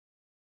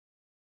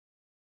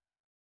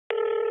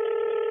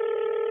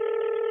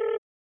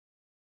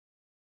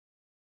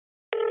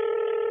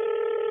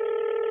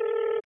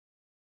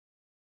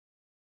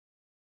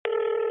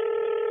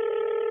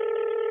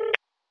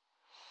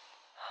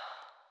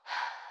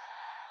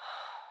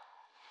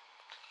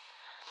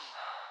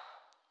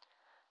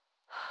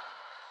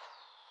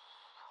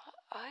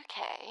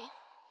Okay,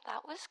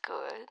 that was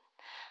good.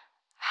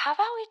 How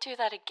about we do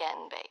that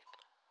again, babe?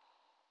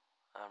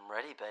 I'm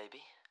ready,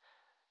 baby.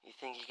 You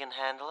think you can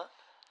handle it?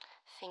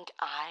 Think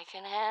I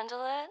can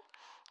handle it?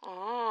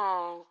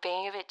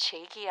 Being a bit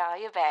cheeky, are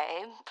you,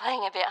 babe?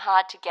 Playing a bit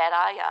hard to get,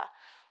 are ya?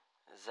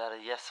 Is that a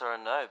yes or a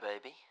no,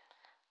 baby?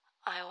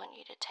 I want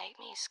you to take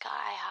me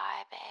sky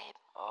high, babe.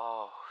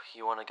 Oh,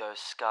 you want to go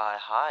sky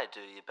high,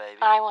 do you,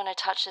 baby? I want to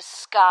touch the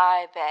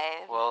sky,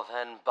 babe. Well,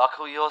 then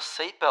buckle your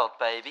seatbelt,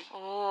 baby.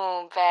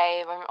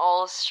 Babe, I'm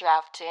all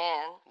strapped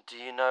in. Do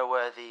you know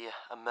where the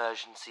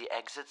emergency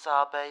exits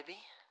are, baby?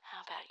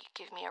 How about you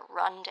give me a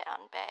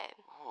rundown, babe?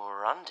 Oh,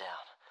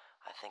 rundown.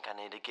 I think I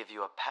need to give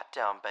you a pat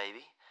down,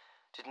 baby.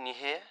 Didn't you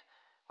hear?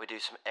 We do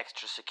some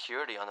extra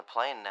security on the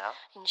plane now.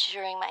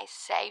 Ensuring my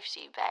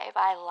safety, babe.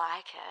 I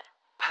like it.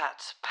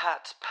 Pat,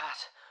 pat,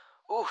 pat.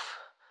 Oof.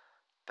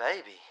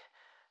 Baby,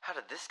 how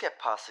did this get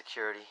past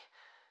security?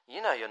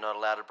 You know you're not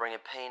allowed to bring a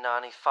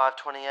P90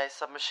 528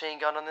 submachine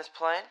gun on this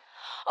plane.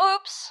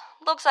 Oops.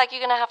 Looks like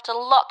you're going to have to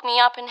lock me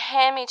up and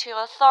hand me to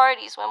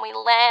authorities when we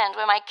land,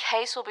 where my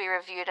case will be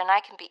reviewed and I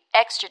can be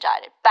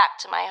extradited back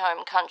to my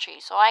home country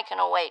so I can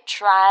await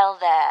trial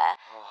there.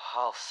 Oh,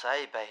 I'll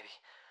say,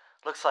 baby.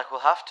 Looks like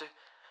we'll have to.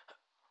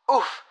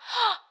 Oof.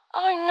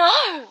 Oh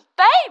no!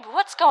 Babe,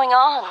 what's going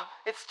on?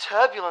 It's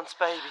turbulence,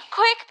 baby.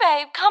 Quick,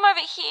 babe, come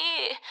over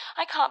here.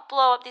 I can't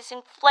blow up this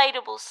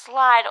inflatable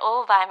slide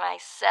all by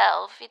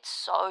myself. It's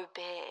so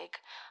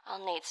big.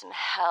 I'll need some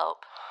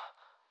help.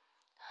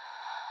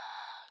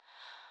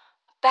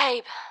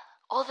 Babe,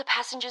 all the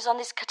passengers on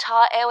this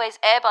Qatar Airways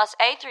Airbus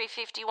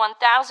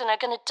A350-1000 are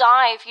going to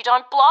die if you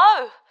don't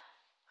blow.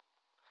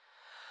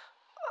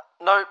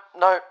 No,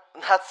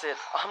 that's it.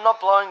 I'm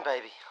not blowing,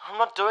 baby. I'm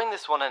not doing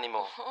this one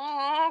anymore.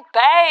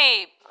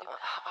 Babe!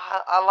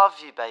 I love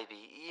you, baby.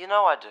 You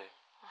know I do.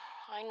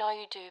 I know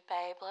you do,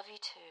 babe. Love you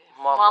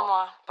too.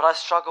 Mama. But I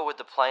struggle with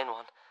the plain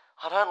one.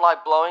 I don't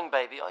like blowing,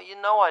 baby. Oh, you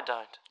know I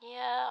don't.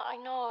 Yeah, I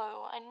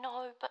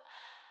know, but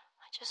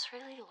I just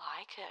really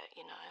like it,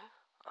 you know.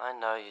 I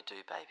know you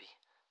do, baby.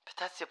 But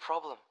that's your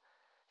problem.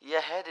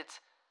 Your head, it's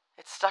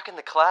stuck in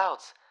the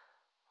clouds.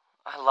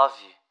 I love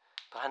you,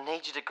 but I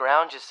need you to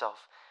ground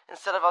yourself.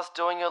 Instead of us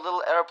doing your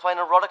little aeroplane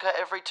erotica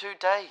every 2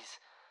 days.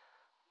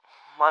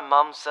 My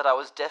mum said I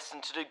was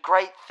destined to do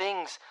great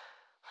things,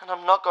 and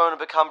I'm not going to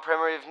become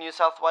Premier of New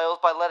South Wales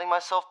by letting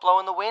myself blow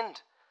in the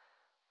wind.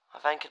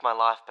 I've anchored my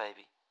life,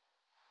 baby.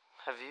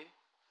 Have you?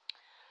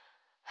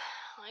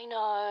 I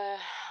know.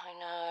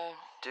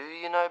 Do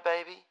you know,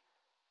 baby?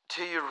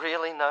 Do you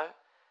really know?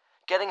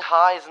 Getting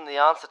high isn't the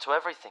answer to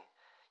everything.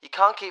 You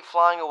can't keep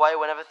flying away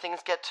whenever things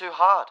get too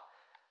hard.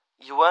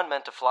 You weren't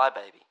meant to fly,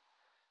 baby.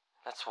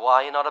 That's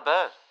why you're not a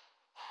bird.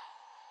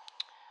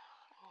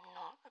 I'm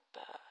not a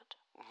bird.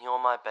 You're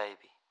my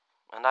baby,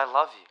 and I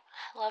love you.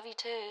 I love you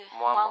too,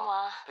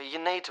 Mama. But you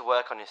need to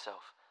work on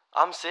yourself.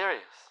 I'm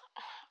serious.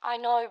 I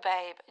know,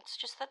 babe. It's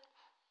just that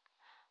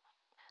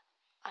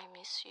I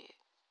miss you.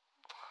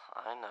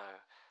 I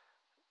know.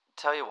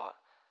 Tell you what,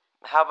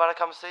 how about I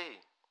come see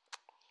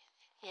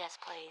you? Yes,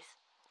 please.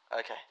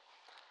 Okay.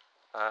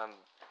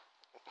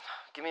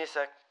 Give me a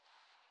sec.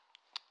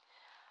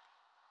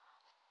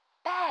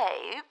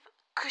 Babe,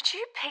 could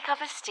you pick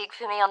up a stick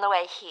for me on the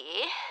way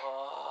here?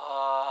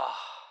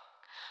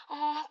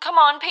 Come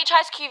on, peach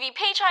ice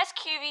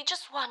QV,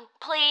 just one,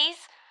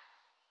 please.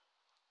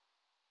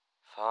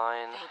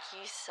 Fine.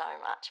 Thank you so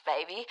much,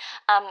 baby.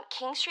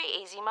 King Street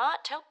Easy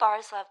Mart, tell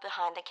Borislav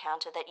behind the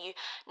counter that you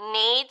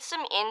need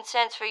some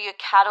incense for your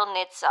cattle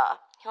nitsa.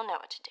 He'll know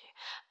what to do.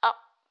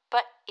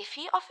 But if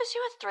he offers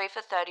you a 3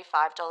 for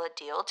 $35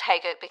 deal,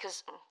 take it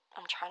because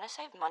I'm trying to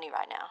save money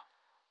right now.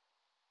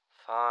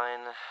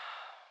 Fine.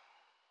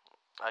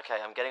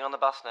 Okay, I'm getting on the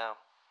bus now.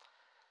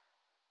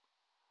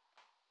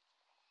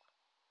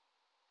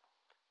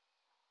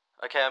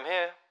 Okay, I'm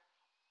here.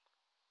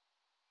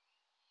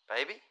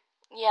 Baby?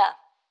 Yeah.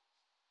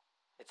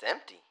 It's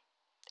empty.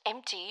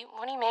 Empty?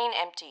 What do you mean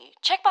empty?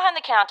 Check behind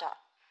the counter.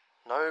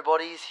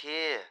 Nobody's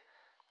here.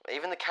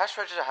 Even the cash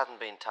register hasn't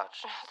been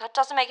touched. That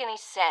doesn't make any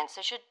sense.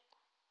 They should...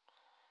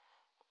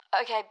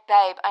 Okay,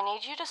 babe, I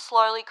need you to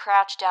slowly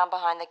crouch down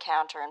behind the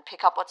counter and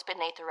pick up what's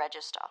beneath the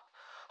register.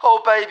 Oh,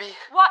 baby.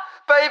 What?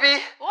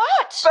 Baby.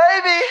 What?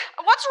 Baby.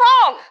 What's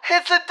wrong?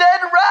 It's a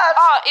dead rat.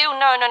 Oh, ew,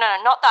 no,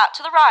 not that.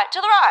 To the right.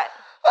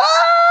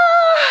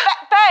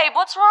 Ah! Babe,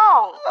 what's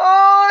wrong?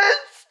 Oh,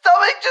 its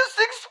stomach just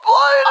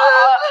exploded.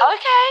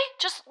 Okay,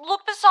 just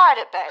look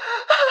beside it, babe.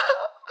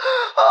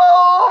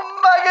 Oh,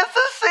 maggots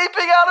are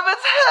seeping out of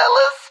its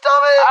hairless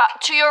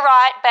stomach. To your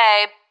right,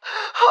 babe.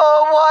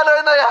 Oh, why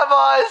don't they have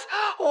eyes?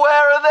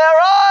 Where are their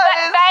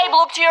eyes? Babe,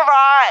 look to your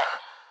right.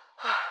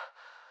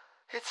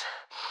 It's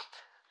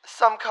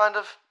some kind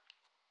of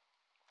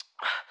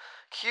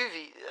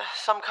QV,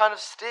 some kind of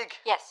stig.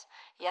 Yes,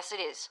 it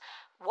is.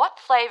 What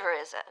flavour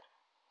is it?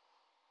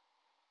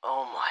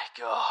 Oh my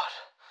god.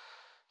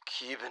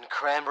 Cuban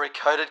cranberry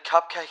coated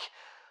cupcake.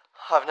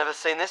 I've never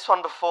seen this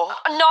one before.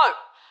 No!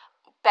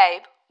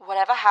 Babe,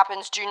 whatever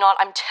happens,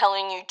 I'm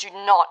telling you, do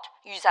not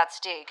use that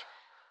stig.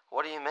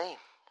 What do you mean?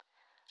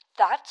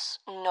 That's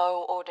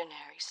no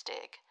ordinary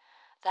stig.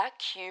 That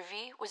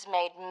QV was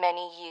made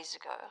many years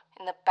ago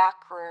in the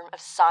back room of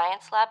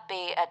Science Lab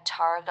B at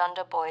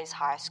Tarragunda Boys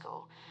High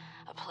School,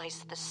 a place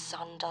that the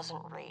sun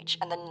doesn't reach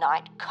and the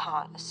night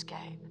can't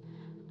escape.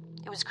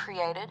 It was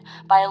created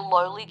by a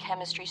lowly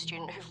chemistry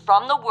student who,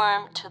 from the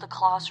womb to the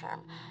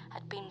classroom,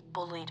 had been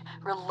bullied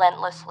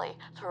relentlessly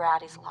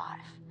throughout his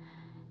life.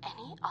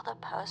 Any other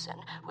person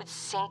would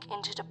sink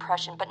into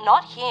depression, but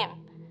not him.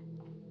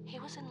 He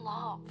was in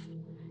love.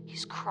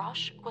 His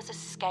crush was a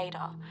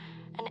skater,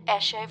 an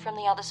Eshe from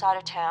the other side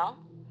of town.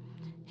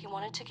 He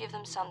wanted to give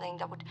them something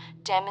that would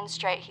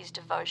demonstrate his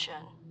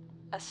devotion,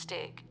 a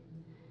stig.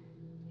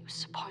 It was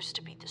supposed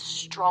to be the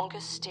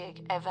strongest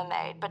stig ever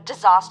made, but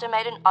disaster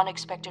made an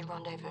unexpected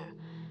rendezvous.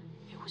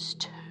 It was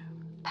too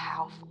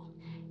powerful.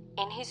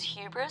 In his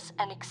hubris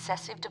and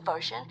excessive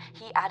devotion,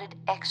 he added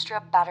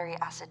extra battery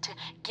acid to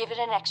give it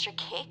an extra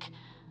kick.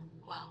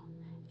 Well,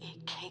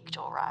 it kicked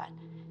all right.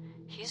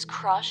 His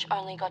crush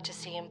only got to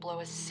see him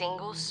blow a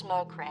single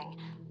smoke ring,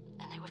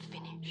 and they were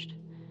finished.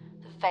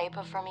 The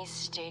vapor from his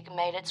stig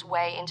made its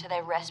way into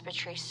their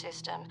respiratory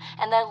system,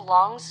 and their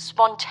lungs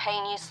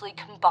spontaneously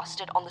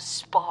combusted on the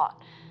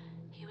spot.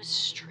 He was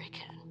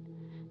stricken.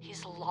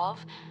 His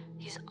love,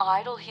 his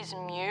idol, his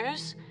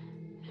muse,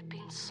 had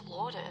been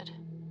slaughtered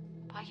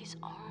by his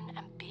own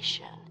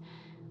ambition.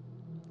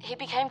 He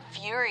became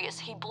furious.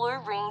 He blew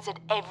rings at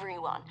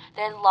everyone,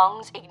 their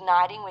lungs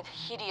igniting with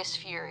hideous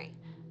fury.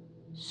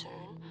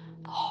 Soon,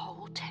 the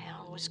whole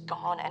town was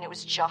gone and it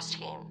was just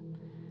him.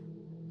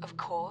 Of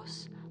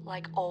course,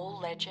 like all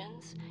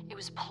legends, it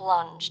was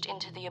plunged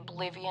into the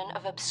oblivion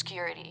of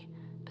obscurity,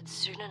 but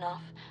soon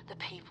enough, the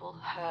people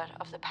heard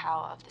of the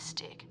power of the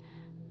stig.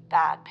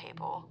 Bad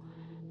people.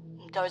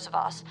 Those of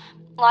us,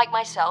 like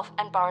myself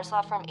and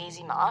Borislav from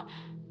Easy Mart,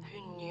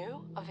 who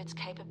knew of its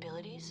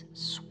capabilities,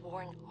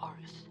 swore an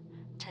oath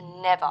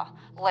to never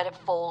let it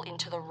fall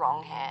into the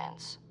wrong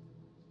hands.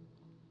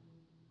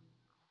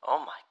 Oh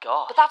my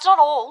God. But that's not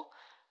all.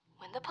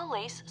 When the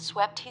police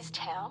swept his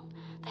town,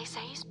 they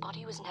say his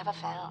body was never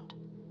found.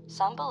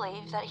 Some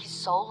believe that his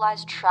soul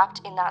lies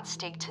trapped in that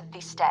stig to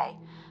this day,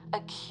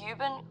 a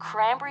Cuban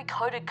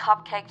cranberry-coated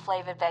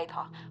cupcake-flavored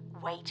vapor,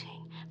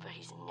 waiting for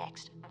his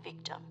next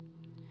victim.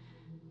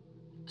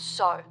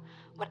 So,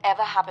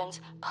 whatever happens,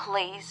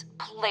 please,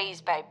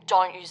 please, babe,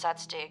 don't use that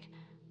stig.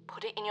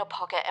 Put it in your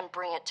pocket and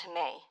bring it to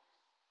me.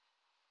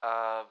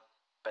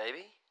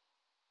 Baby?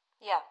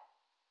 Yeah.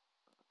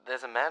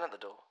 There's a man at the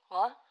door.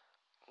 What?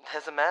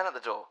 There's a man at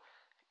the door.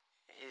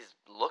 He's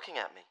looking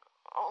at me.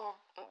 Oh,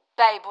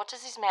 babe, what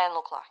does this man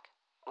look like?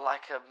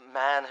 Like a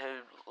man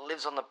who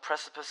lives on the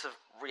precipice of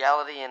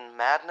reality and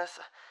madness.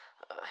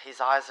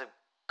 His eyes are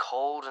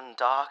cold and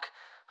dark,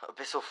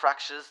 abyssal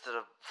fractures that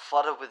are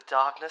flooded with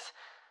darkness.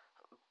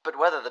 But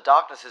whether the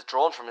darkness is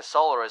drawn from his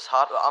soul or his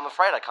heart, I'm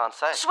afraid I can't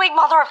say. Sweet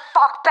mother of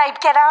fuck, babe,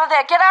 get out of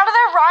there. Get out of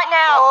there right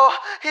now. Oh,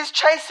 he's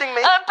chasing me.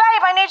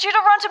 Babe, I need you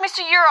to run to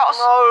Mr. Euros.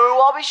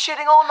 No, I'll be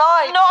shitting all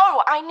night. No,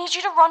 I need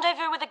you to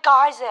rendezvous with the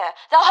guys there.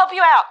 They'll help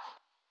you out.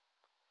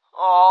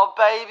 Oh,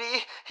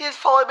 baby, he's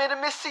followed me to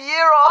Mr.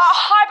 Euros.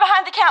 Hide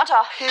behind the counter.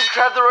 He's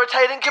grabbed the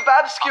rotating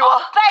kebab skewer.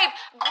 Babe,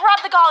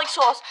 grab the garlic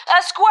sauce.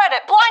 Squirt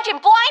it. Blind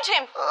him.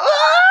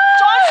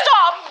 Don't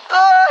stop.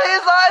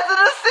 His eyes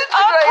are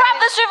disintegrating.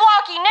 Grab the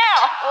souvlaki now.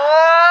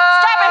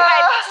 Stab him,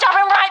 babe. Stab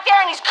him right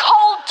there in his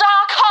cold,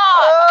 dark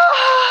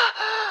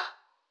heart.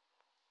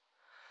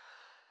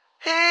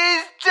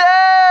 He's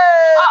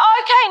dead.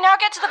 Okay, now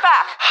get to the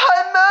back.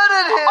 I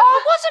murdered him. Oh,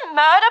 it wasn't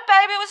murder,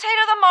 babe. It was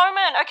heat of the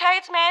moment, okay?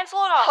 It's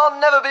manslaughter.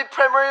 I'll never be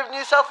Premier of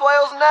New South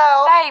Wales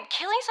now. Babe,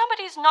 killing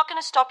somebody is not going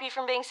to stop you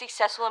from being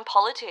successful in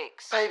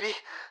politics. Baby,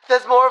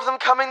 there's more of them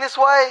coming this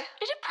way.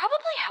 It'd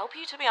probably help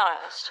you, to be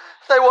honest.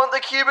 They want the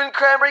Cuban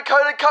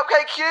cranberry-coated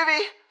cupcake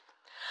QV.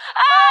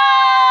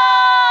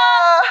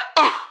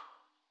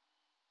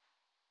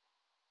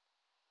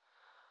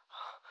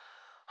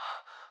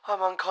 I'm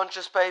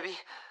unconscious, baby.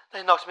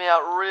 They knocked me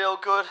out real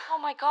good. Oh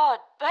my God.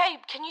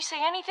 Babe, can you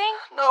see anything?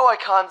 No, I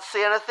can't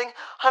see anything.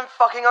 I'm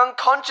fucking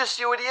unconscious,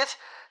 you idiot.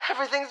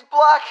 Everything's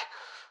black.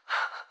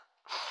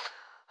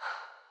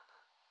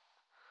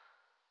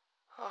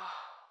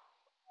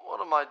 What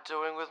am I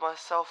doing with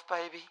myself,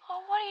 baby?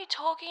 Oh, what are you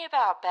talking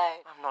about,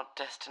 babe? I'm not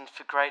destined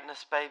for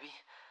greatness, baby.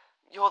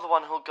 You're the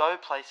one who'll go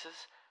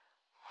places.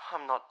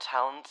 I'm not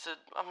talented.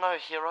 I'm no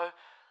hero.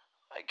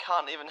 I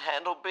can't even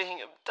handle being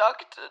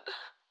abducted.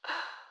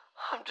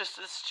 I'm just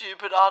a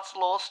stupid arts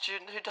law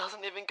student who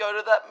doesn't even go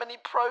to that many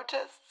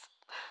protests.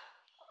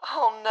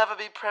 I'll never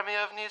be Premier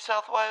of New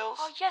South Wales.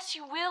 Oh, yes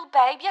you will,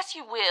 babe. Yes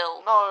you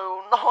will.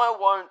 No, I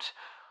won't.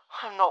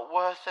 I'm not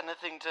worth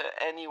anything to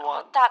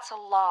anyone. Oh, that's a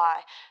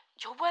lie.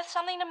 You're worth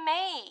something to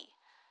me.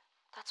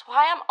 That's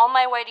why I'm on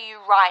my way to you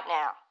right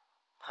now.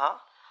 Huh?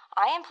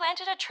 I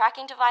implanted a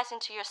tracking device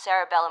into your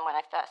cerebellum when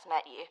I first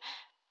met you.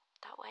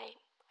 That way,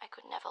 I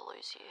could never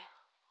lose you.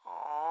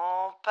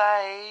 Oh,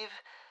 babe.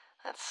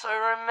 That's so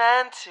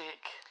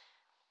romantic.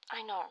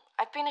 I know.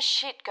 I've been a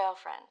shit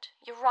girlfriend.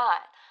 You're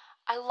right.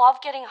 I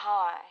love getting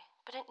high,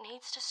 but it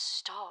needs to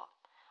stop.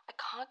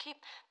 I can't keep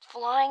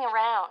flying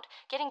around,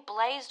 getting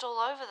blazed all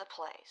over the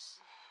place.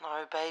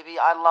 No, baby,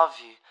 I love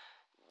you.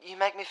 You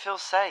make me feel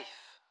safe.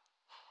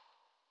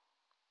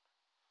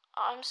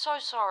 I'm so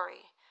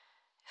sorry.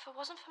 If it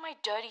wasn't for my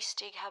dirty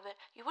Stig habit,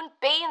 you wouldn't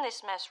be in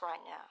this mess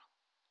right now.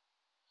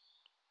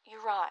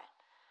 You're right.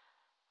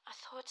 I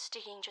thought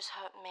stigging just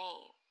hurt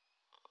me,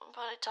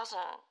 but it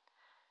doesn't.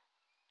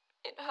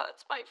 It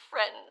hurts my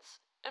friends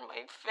and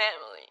my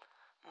family.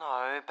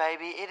 No,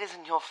 baby, it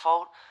isn't your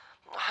fault.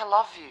 I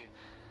love you.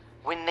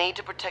 We need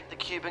to protect the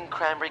Cuban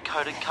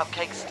cranberry-coated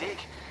cupcake stick.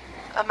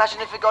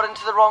 Imagine if it got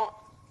into the wrong...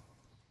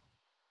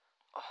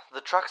 Oh,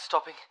 the truck's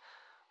stopping.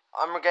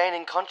 I'm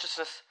regaining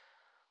consciousness.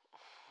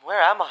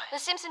 Where am I? The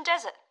Simpson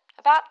Desert,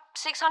 about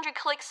 600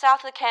 clicks south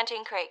of the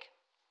Canteen Creek.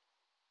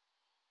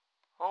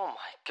 Oh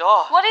my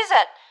God. What is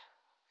it?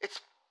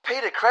 It's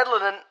Peter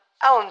Credlin and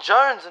Alan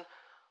Jones and...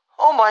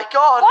 Oh my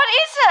God. What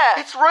is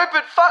it? It's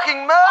Rupert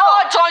fucking Murdoch.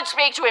 Oh, don't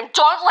speak to him.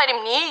 Don't let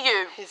him near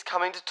you. He's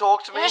coming to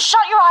talk to me. Just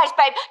shut your eyes,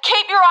 babe.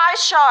 Keep your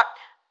eyes shut.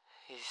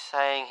 He's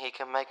saying he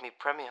can make me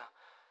Premier.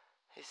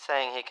 He's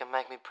saying he can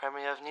make me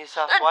Premier of New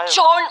South Wales.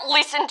 Don't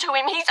listen to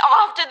him. He's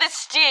after the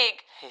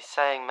Stig. He's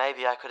saying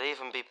maybe I could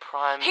even be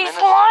Prime He's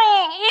Minister.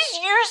 lying.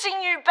 He's using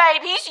you,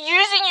 babe. He's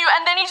using you,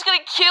 and then he's going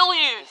to kill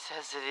you. He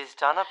says that he's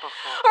done it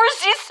before.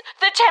 Resist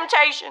the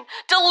temptation.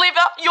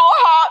 Deliver your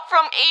heart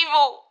from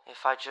evil.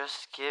 If I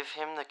just give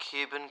him the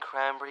Cuban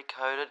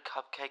cranberry-coated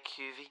cupcake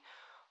QV,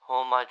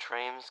 all my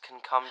dreams can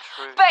come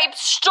true. Babe,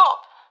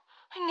 stop.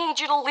 I need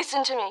you to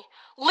listen to me.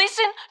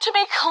 Listen to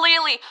me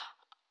clearly.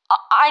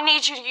 I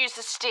need you to use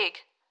the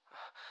Stig.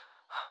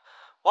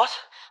 What?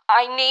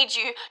 I need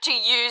you to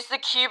use the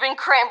Cuban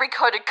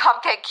cranberry-coated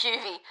cupcake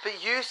QV.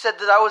 But you said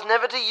that I was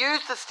never to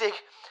use the stick.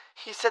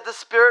 You said the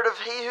spirit of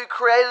he who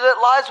created it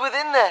lies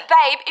within there.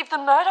 Babe, if the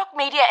Murdoch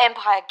media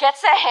empire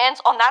gets their hands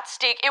on that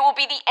stick, it will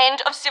be the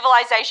end of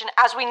civilization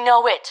as we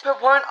know it.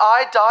 But won't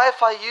I die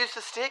if I use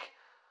the stick?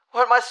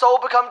 Won't my soul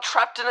become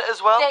trapped in it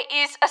as well? There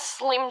is a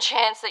slim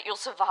chance that you'll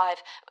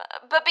survive.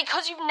 But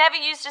because you've never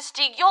used a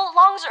Stig, your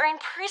lungs are in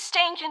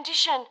pristine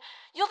condition.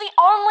 You're the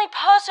only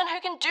person who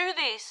can do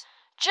this.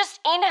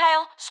 Just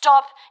inhale,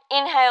 stop,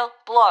 inhale,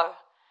 blow.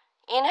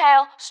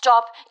 Inhale,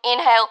 stop,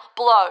 inhale,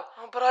 blow.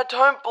 Oh, but I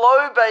don't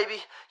blow,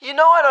 baby. You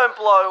know I don't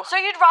blow. So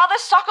you'd rather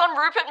suck on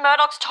Rupert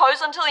Murdoch's toes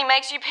until he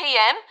makes you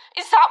PM?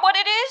 Is that what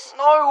it is?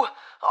 No,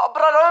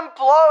 but I don't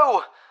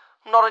blow.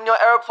 Not in your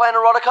aeroplane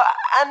erotica,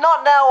 and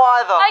not now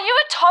either. Are you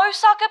a toe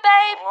sucker,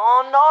 babe?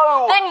 Oh,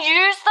 no. Then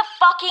use the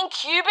fucking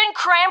Cuban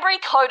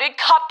cranberry-coated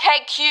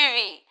cupcake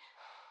QV.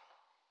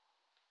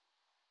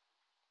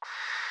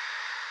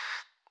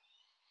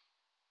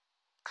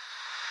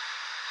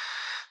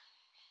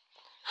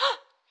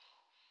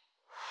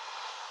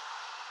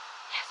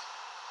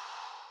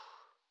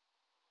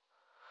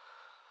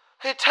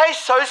 It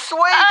tastes so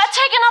sweet.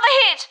 Take another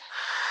hit.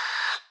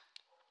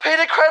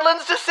 Peter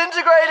Credlin's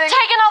disintegrating.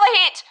 Take another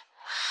hit.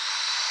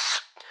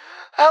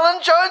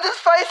 Alan Jones's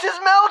face is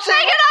melting.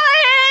 Take another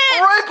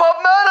hit. Rupert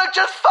Murdoch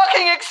just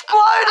fucking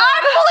exploded.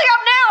 I'm pulling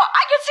up now.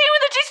 I can see him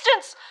in the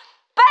distance.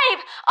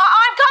 Babe,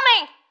 I'm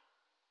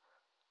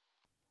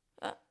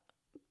coming.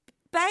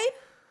 Babe?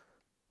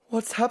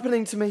 What's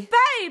happening to me?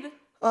 Babe!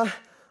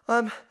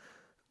 I'm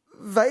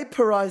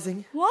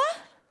vaporizing. What?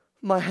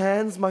 My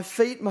hands, my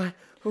feet, my...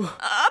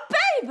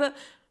 Babe!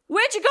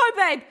 Where'd you go,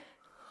 babe?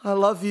 I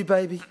love you,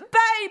 baby.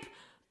 Babe!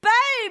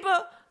 Babe!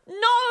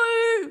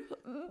 No!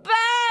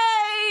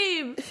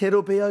 Babe!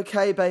 It'll be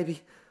okay,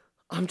 baby.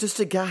 I'm just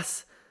a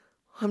gas.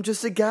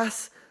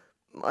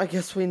 I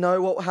guess we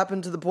know what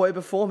happened to the boy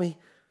before me.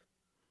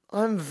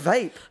 I'm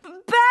vape.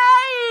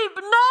 Babe!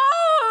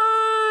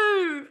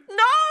 No!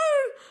 No!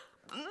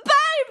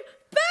 Babe!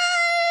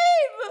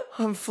 Babe!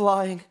 I'm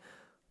flying.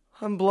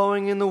 I'm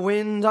blowing in the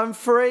wind. I'm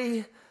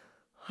free.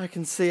 I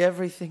can see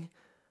everything.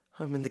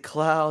 I'm in the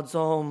clouds.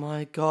 Oh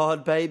my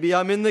God, baby,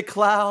 I'm in the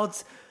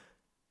clouds.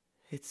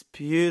 It's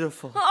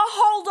beautiful.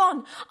 Hold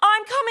on.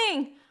 I'm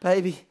coming.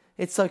 Baby,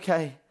 it's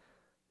okay.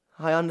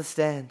 I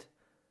understand.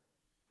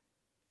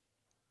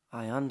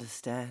 I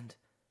understand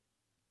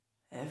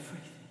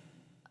everything.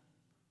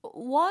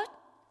 What?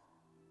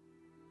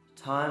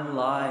 Time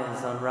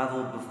lies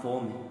unravelled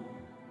before me,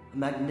 a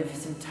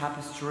magnificent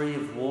tapestry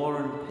of war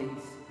and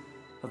peace,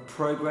 of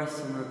progress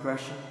and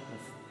regression,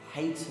 of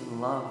hate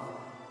and love,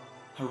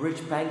 a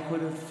rich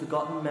banquet of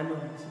forgotten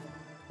memories,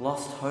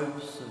 lost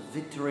hopes, of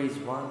victories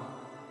won.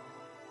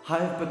 I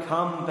have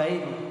become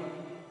Babel,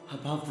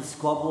 above the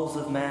squabbles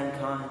of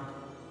mankind.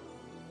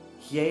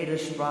 Jeder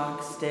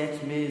Sprach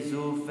steht mir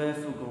zur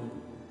Verfügung.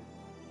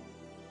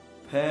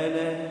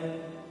 Pene,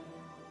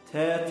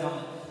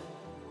 tetas,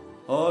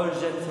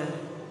 ojete,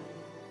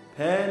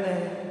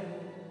 pene.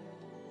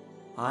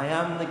 I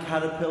am the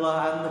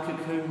caterpillar and the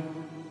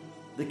cocoon,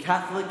 the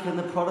Catholic and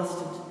the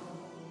Protestant,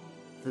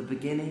 the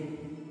beginning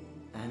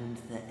and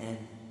the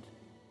end.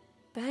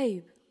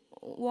 Babe,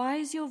 why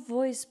is your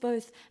voice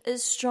both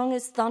as strong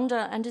as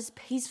thunder and as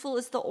peaceful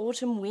as the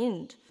autumn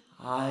wind?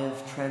 I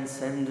have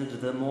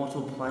transcended the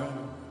mortal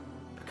plane,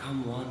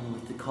 become one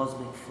with the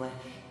cosmic flesh.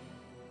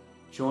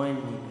 Join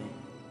me, babe.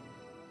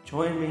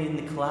 Join me in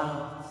the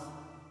clouds.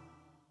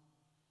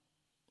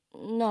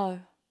 No.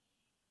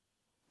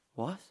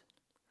 What?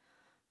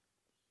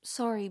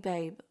 Sorry,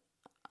 babe.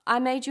 I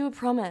made you a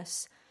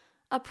promise.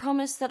 A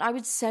promise that I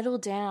would settle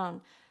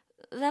down.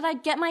 That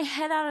I'd get my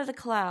head out of the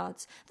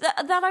clouds.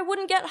 That I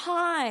wouldn't get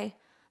high.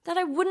 That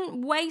I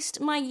wouldn't waste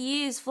my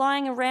years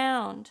flying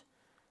around.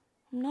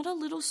 I'm not a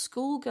little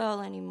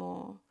schoolgirl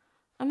anymore.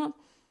 I'm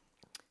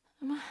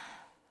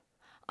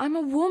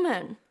a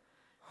woman.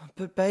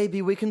 But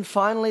baby, we can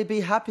finally be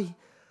happy.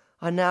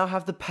 I now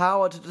have the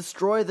power to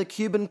destroy the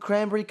Cuban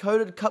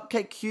cranberry-coated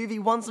cupcake QV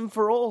once and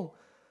for all.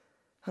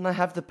 And I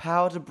have the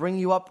power to bring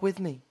you up with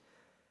me.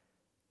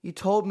 You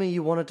told me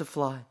you wanted to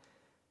fly.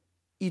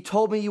 You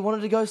told me you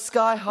wanted to go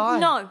sky high.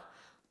 No.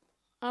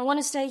 I want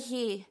to stay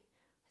here.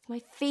 With my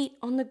feet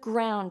on the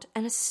ground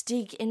and a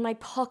stick in my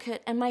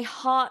pocket and my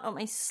heart on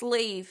my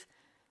sleeve.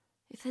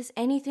 If there's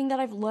anything that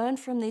I've learned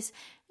from this,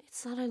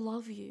 it's that I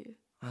love you.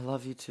 I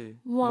love you too.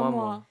 One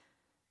more.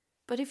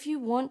 But if you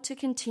want to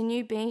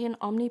continue being an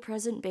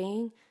omnipresent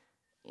being,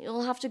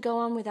 you'll have to go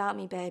on without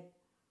me, babe.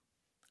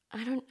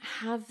 I don't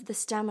have the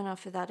stamina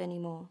for that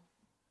anymore.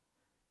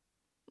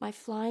 My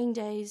flying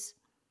days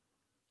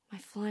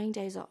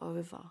are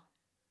over.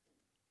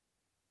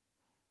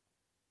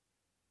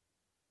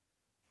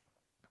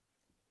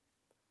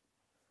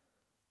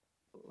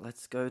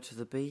 Let's go to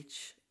the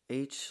beach.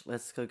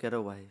 Let's go get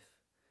a wave.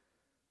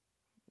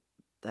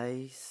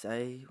 They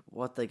say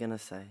what they're gonna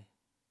say.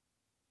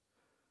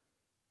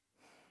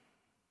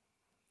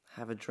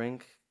 Have a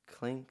drink,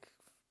 clink,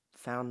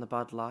 found the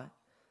Bud Light.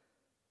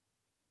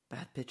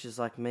 Bad pitchers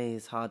like me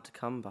is hard to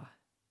come by.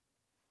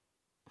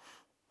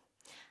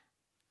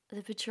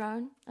 The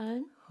Patron,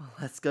 Owen?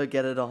 Let's go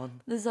get it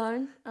on. The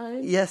Zone,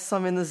 Owen? Yes,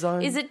 I'm in the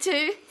zone. Is it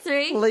 2,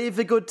 3? Leave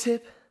a good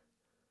tip.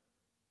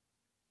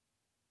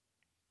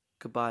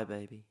 Goodbye,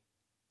 baby.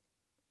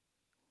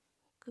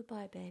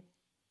 Goodbye, babe.